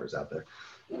cat lovers out there.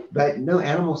 But no,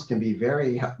 animals can be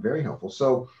very, very helpful.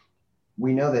 So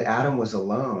we know that Adam was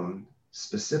alone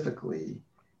specifically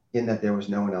in that there was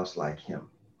no one else like him.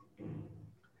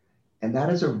 And that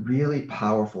is a really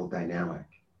powerful dynamic.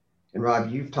 And Rob,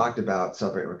 you've talked about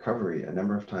Celebrate Recovery a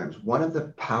number of times. One of the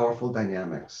powerful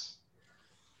dynamics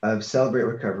of Celebrate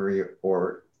Recovery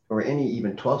or any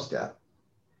even 12-step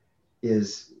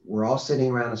is we're all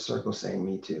sitting around a circle saying,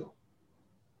 me too.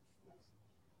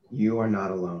 You are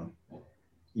not alone.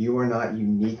 You are not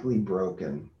uniquely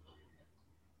broken,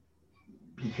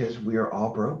 because we are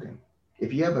all broken.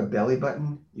 If you have a belly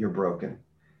button, you're broken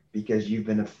because you've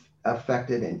been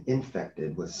affected and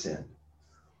infected with sin.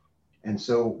 And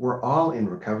so we're all in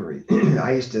recovery.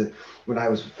 I used to, when I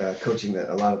was coaching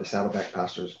a lot of the Saddleback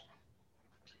pastors,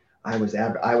 I was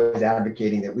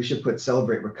advocating that we should put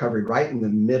Celebrate Recovery right in the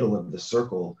middle of the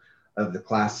circle of the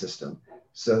class system,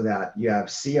 so that you have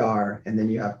CR and then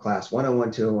you have class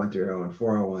 101, 201, 301,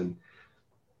 401,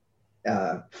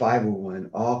 501,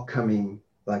 all coming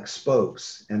like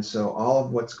spokes. And so all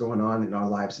of what's going on in our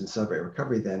lives in Celebrate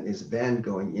Recovery then is then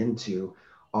going into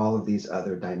all of these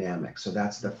other dynamics. So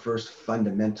that's the first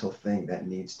fundamental thing that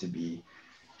needs to be,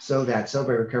 so that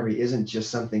Celebrate Recovery isn't just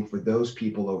something for those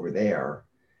people over there.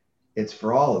 It's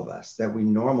for all of us, that we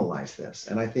normalize this.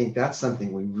 And I think that's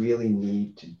something we really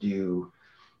need to do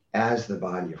as the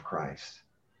body of Christ,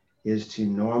 is to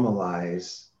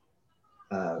normalize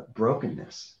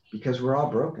brokenness. because we're all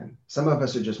broken. Some of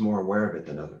us are just more aware of it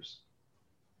than others.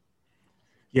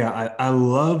 Yeah, I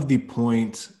love the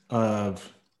point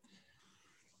of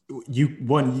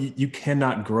you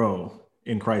cannot grow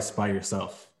in Christ by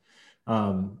yourself.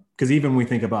 Because even when we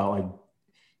think about like,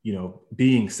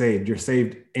 being saved, you're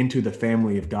saved into the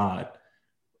family of God.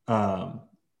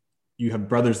 You have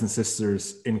brothers and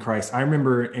sisters in Christ. I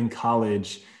remember in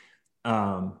college,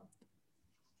 right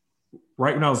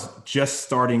when I was just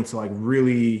starting to like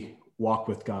really walk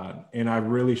with God, and I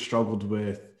really struggled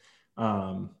with,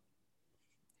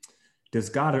 does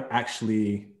God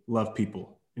actually love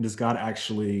people? And does God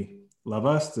actually love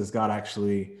us? Does God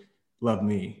actually love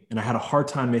me? And I had a hard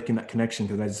time making that connection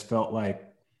because I just felt like,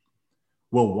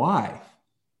 well, why?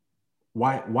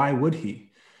 Why would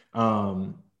he?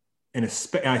 And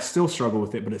I still struggle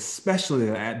with it, but especially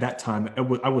at that time,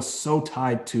 I was so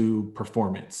tied to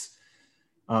performance.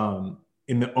 And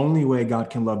the only way God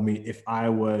can love me I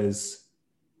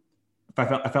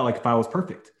felt like if I was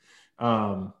perfect.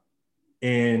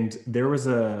 And there was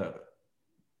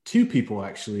two people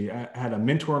actually. I had a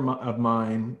mentor of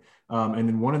mine, and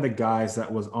then one of the guys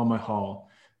that was on my hall.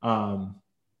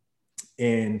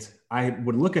 And I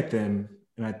would look at them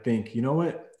and I'd think, you know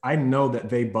what? I know that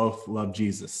they both love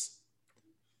Jesus.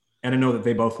 And I know that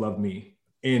they both love me.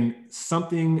 And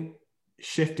something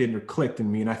shifted or clicked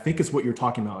in me. And I think it's what you're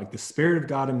talking about, like the Spirit of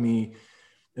God in me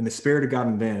and the Spirit of God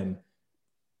in them.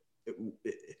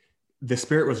 The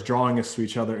Spirit was drawing us to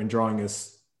each other and drawing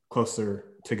us closer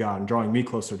to God and drawing me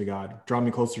closer to God, drawing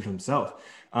me closer to himself.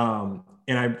 And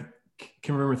I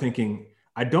can remember thinking,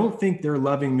 I don't think they're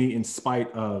loving me in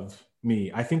spite of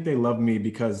me. I think they love me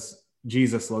because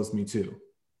Jesus loves me too.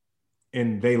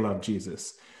 And they love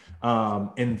Jesus.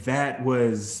 And that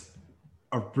was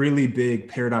a really big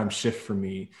paradigm shift for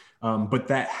me. But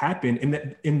that happened,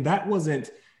 and that wasn't,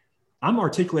 I'm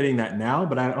articulating that now,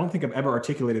 but I don't think I've ever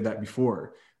articulated that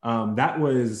before. That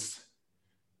was,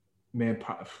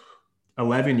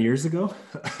 11 years ago.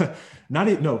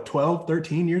 12,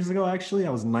 13 years ago, actually. I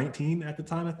was 19 at the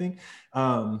time, I think.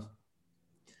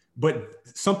 But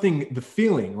the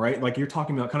feeling, right? Like you're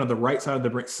talking about kind of the right side of the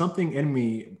brain, something in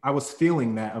me, I was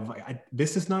feeling that of like,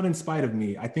 this is not in spite of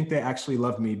me. I think they actually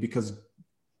love me because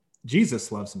Jesus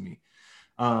loves me.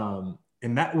 And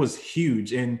that was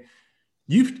huge. And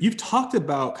you've talked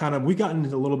about we got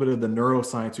into a little bit of the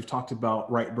neuroscience. We've talked about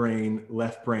right brain,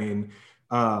 left brain.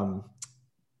 What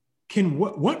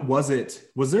was it?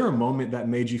 Was there a moment that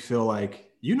made you feel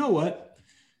like, you know what?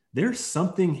 There's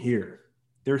something here.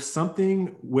 There's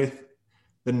something with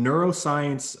the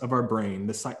neuroscience of our brain,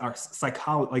 our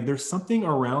psychology. Like there's something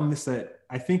around this that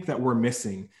I think that we're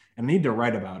missing, and I need to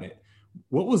write about it.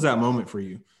 What was that moment for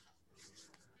you?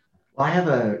 Well, I have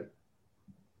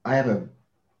a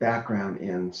background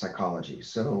in psychology,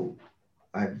 so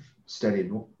I've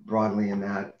studied broadly in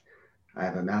that. I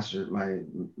have my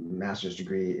master's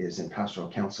degree is in pastoral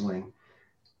counseling.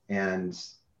 And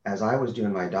as I was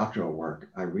doing my doctoral work,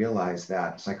 I realized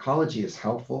that psychology is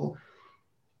helpful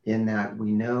in that we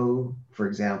know, for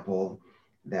example,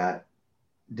 that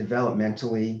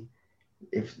developmentally,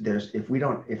 if we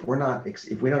don't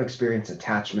experience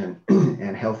attachment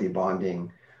and healthy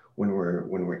bonding when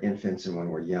we're infants and when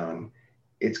we're young,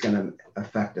 it's going to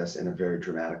affect us in a very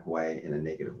dramatic way, in a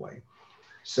negative way.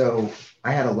 So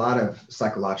I had a lot of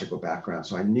psychological background.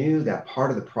 So I knew that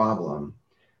part of the problem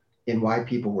in why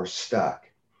people were stuck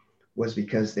was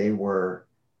because they were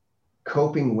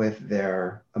coping with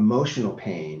their emotional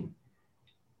pain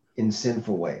in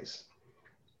sinful ways.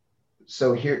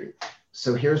 So here's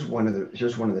one of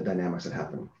the dynamics that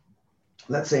happen.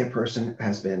 Let's say a person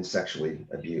has been sexually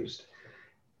abused.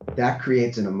 That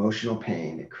creates an emotional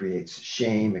pain. It creates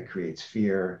shame. It creates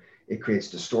fear. It creates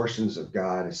distortions of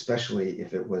God, especially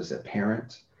if it was a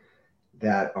parent,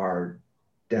 that are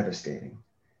devastating,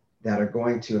 that are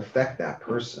going to affect that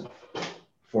person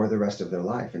for the rest of their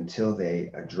life until they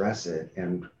address it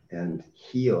and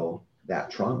heal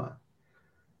that trauma.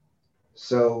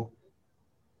 So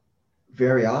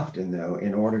very often, though,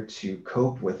 in order to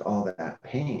cope with all that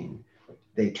pain,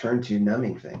 they turn to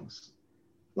numbing things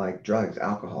like drugs,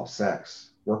 alcohol,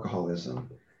 sex, workaholism,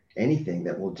 anything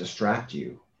that will distract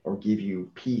you or give you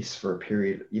peace for a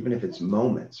period, even if it's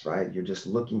moments, right? You're just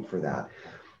looking for that.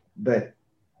 But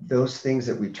those things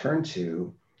that we turn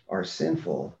to are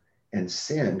sinful, and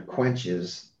sin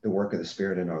quenches the work of the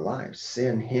Spirit in our lives.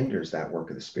 Sin hinders that work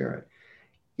of the Spirit.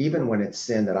 Even when it's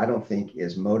sin that I don't think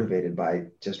is motivated by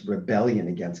just rebellion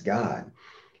against God,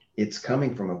 it's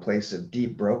coming from a place of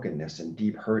deep brokenness and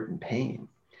deep hurt and pain.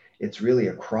 It's really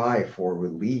a cry for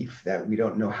relief that we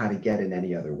don't know how to get in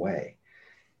any other way.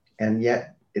 And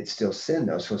yet it's still sin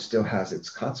though. So it still has its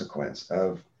consequence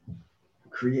of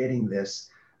creating this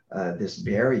this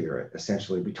barrier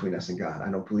essentially between us and God. I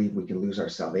don't believe we can lose our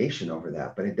salvation over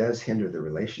that, but it does hinder the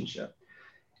relationship.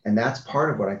 And that's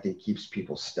part of what I think keeps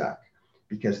people stuck,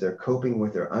 because they're coping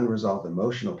with their unresolved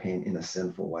emotional pain in a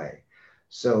sinful way.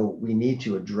 So we need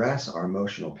to address our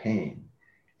emotional pain,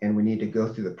 and we need to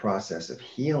go through the process of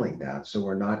healing that so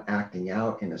we're not acting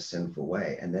out in a sinful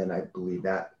way. And then I believe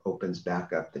that opens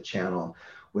back up the channel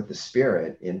with the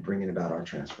Spirit in bringing about our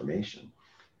transformation.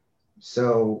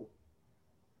 So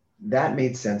that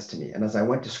made sense to me. And as I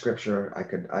went to scripture,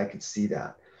 I could see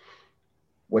that.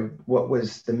 What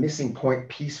was the missing point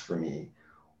piece for me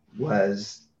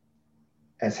was,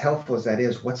 as helpful as that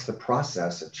is, what's the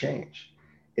process of change?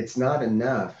 It's not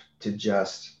enough to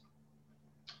just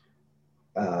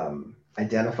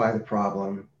identify the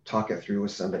problem, talk it through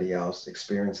with somebody else,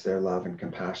 experience their love and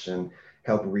compassion,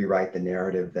 help rewrite the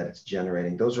narrative that it's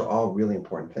generating. Those are all really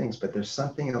important things, but there's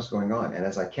something else going on. And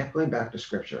as I kept going back to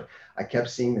scripture, I kept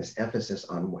seeing this emphasis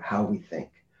on how we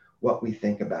think, what we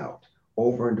think about,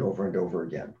 over and over and over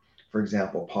again. For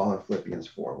example, Paul in Philippians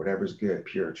 4, whatever's good,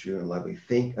 pure, true, and lovely,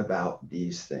 think about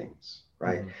these things,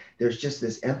 right? Mm-hmm. There's just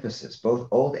this emphasis, both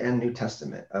Old and New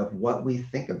Testament, of what we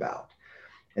think about.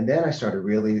 And then I started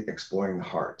really exploring the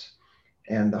heart.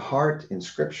 And the heart in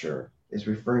scripture is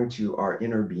referring to our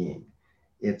inner being.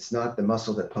 It's not the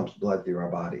muscle that pumps blood through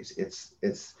our bodies.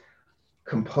 It's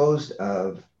composed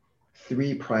of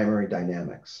three primary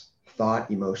dynamics: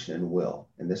 thought, emotion, and will.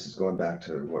 And this is going back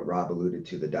to what Rob alluded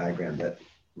to, the diagram that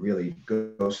really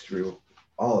goes through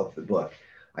all of the book.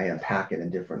 I unpack it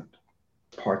in different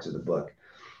parts of the book.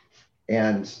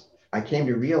 And I came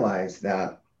to realize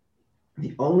that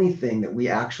the only thing that we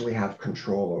actually have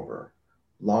control over,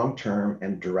 long-term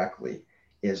and directly,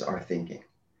 is our thinking.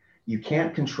 You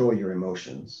can't control your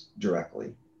emotions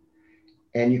directly,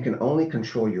 and you can only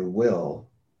control your will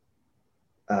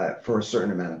for a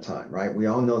certain amount of time, right? We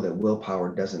all know that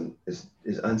willpower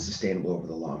is unsustainable over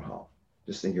the long haul.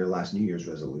 Just think your last New Year's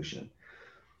resolution.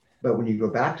 But when you go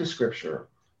back to scripture,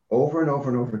 over and over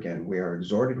and over again, we are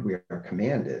exhorted, we are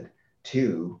commanded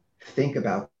to think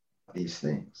about these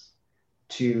things,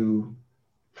 to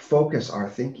focus our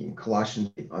thinking, Colossians,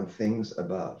 on things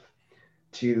above,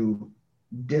 to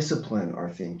discipline our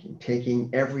thinking, taking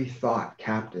every thought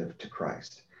captive to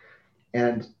Christ.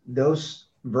 And those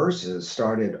verses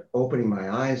started opening my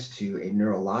eyes to a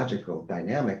neurological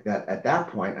dynamic that at that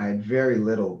point I had very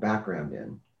little background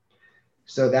in.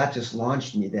 So that just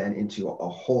launched me then into a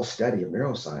whole study of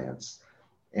neuroscience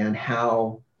and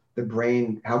how the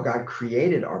brain, how God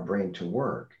created our brain to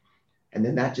work. And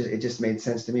then it just made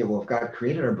sense to me. Well, if God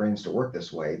created our brains to work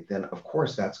this way, then of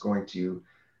course that's going to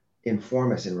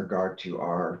inform us in regard to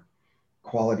our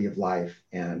quality of life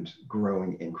and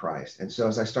growing in Christ. And so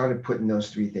as I started putting those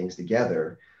three things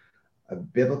together, a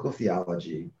biblical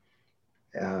theology,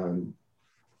 an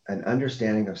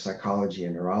understanding of psychology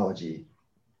and neurology,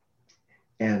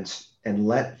 and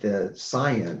let the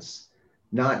science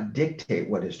not dictate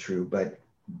what is true, but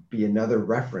be another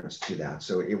reference to that,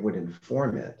 so it would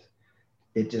inform it.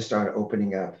 It just started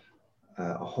opening up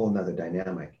a whole nother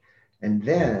dynamic. And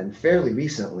then fairly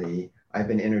recently, I've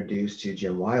been introduced to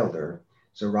Jim Wilder.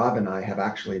 So Rob and I have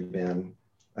actually been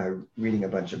reading a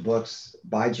bunch of books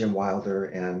by Jim Wilder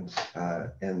and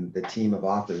the team of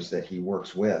authors that he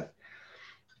works with.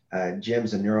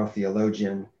 Jim's a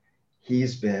neurotheologian.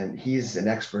 He's an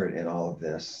expert in all of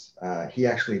this. He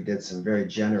actually did some very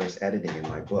generous editing in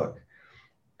my book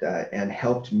and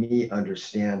helped me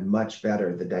understand much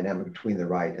better the dynamic between the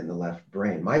right and the left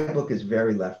brain. My book is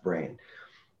very left brain.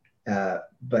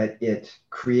 But it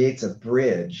creates a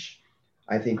bridge,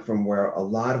 I think, from where a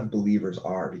lot of believers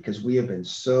are, because we have been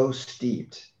so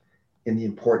steeped in the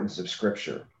importance of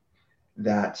scripture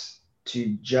that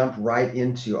to jump right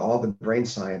into all the brain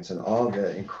science and all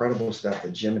the incredible stuff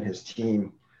that Jim and his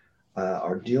team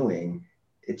are doing,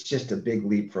 it's just a big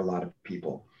leap for a lot of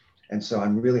people. And so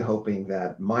I'm really hoping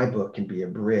that my book can be a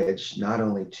bridge, not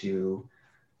only to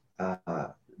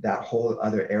that whole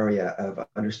other area of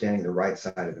understanding the right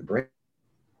side of the brain,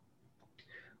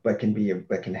 but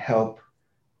can help,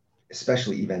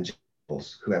 especially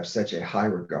evangelicals who have such a high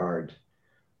regard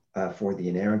for the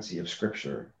inerrancy of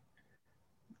Scripture,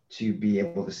 to be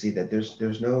able to see that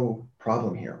there's no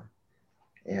problem here,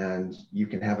 and you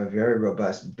can have a very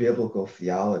robust biblical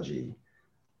theology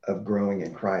of growing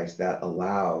in Christ that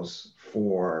allows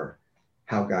for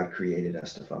how God created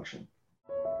us to function.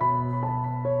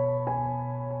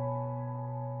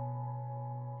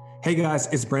 Hey guys,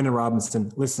 it's Brandon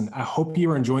Robinson. Listen, I hope you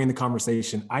are enjoying the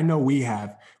conversation. I know we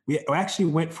have. We actually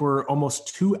went for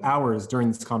almost 2 hours during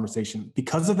this conversation.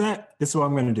 Because of that, this is what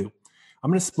I'm going to do. I'm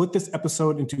going to split this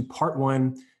episode into part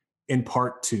 1 and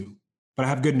part 2. But I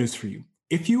have good news for you.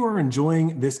 If you are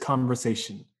enjoying this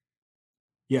conversation,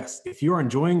 if you are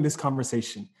enjoying this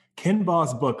conversation, Ken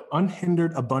Baugh's book,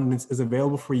 Unhindered Abundance, is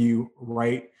available for you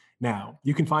right now.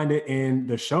 You can find it in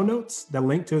the show notes, the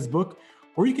link to his book,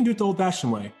 or you can do it the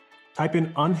old-fashioned way. Type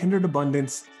in Unhindered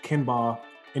Abundance, Ken Baugh,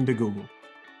 into Google.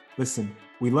 Listen,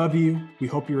 we love you. We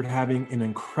hope you're having an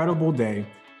incredible day.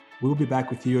 We'll be back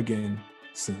with you again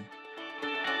soon.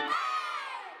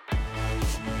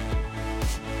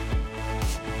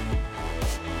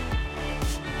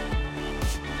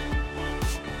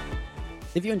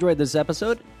 If you enjoyed this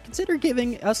episode, consider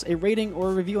giving us a rating or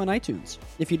a review on iTunes.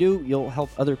 If you do, you'll help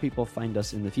other people find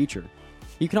us in the future.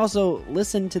 You can also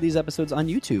listen to these episodes on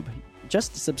YouTube.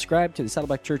 Just subscribe to the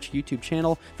Saddleback Church YouTube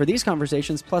channel for these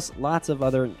conversations, plus lots of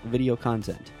other video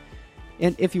content.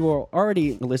 And if you are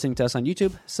already listening to us on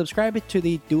YouTube, subscribe to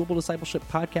the Doable Discipleship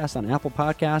podcast on Apple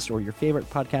Podcasts or your favorite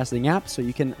podcasting app so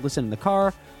you can listen in the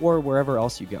car or wherever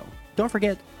else you go. Don't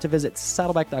forget to visit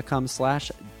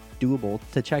saddleback.com/doable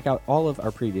to check out all of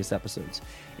our previous episodes.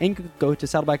 And you can go to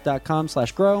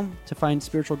saddleback.com/grow to find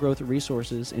spiritual growth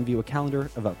resources and view a calendar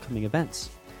of upcoming events.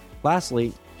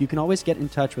 Lastly, you can always get in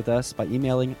touch with us by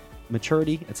emailing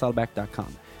maturity@saddleback.com.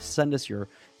 Send us your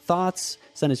thoughts,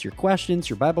 send us your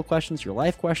questions, your Bible questions, your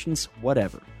life questions,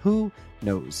 whatever. Who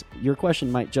knows? Your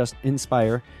question might just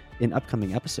inspire an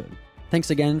upcoming episode. Thanks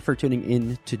again for tuning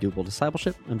in to Doable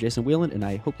Discipleship. I'm Jason Whelan, and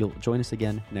I hope you'll join us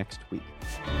again next week.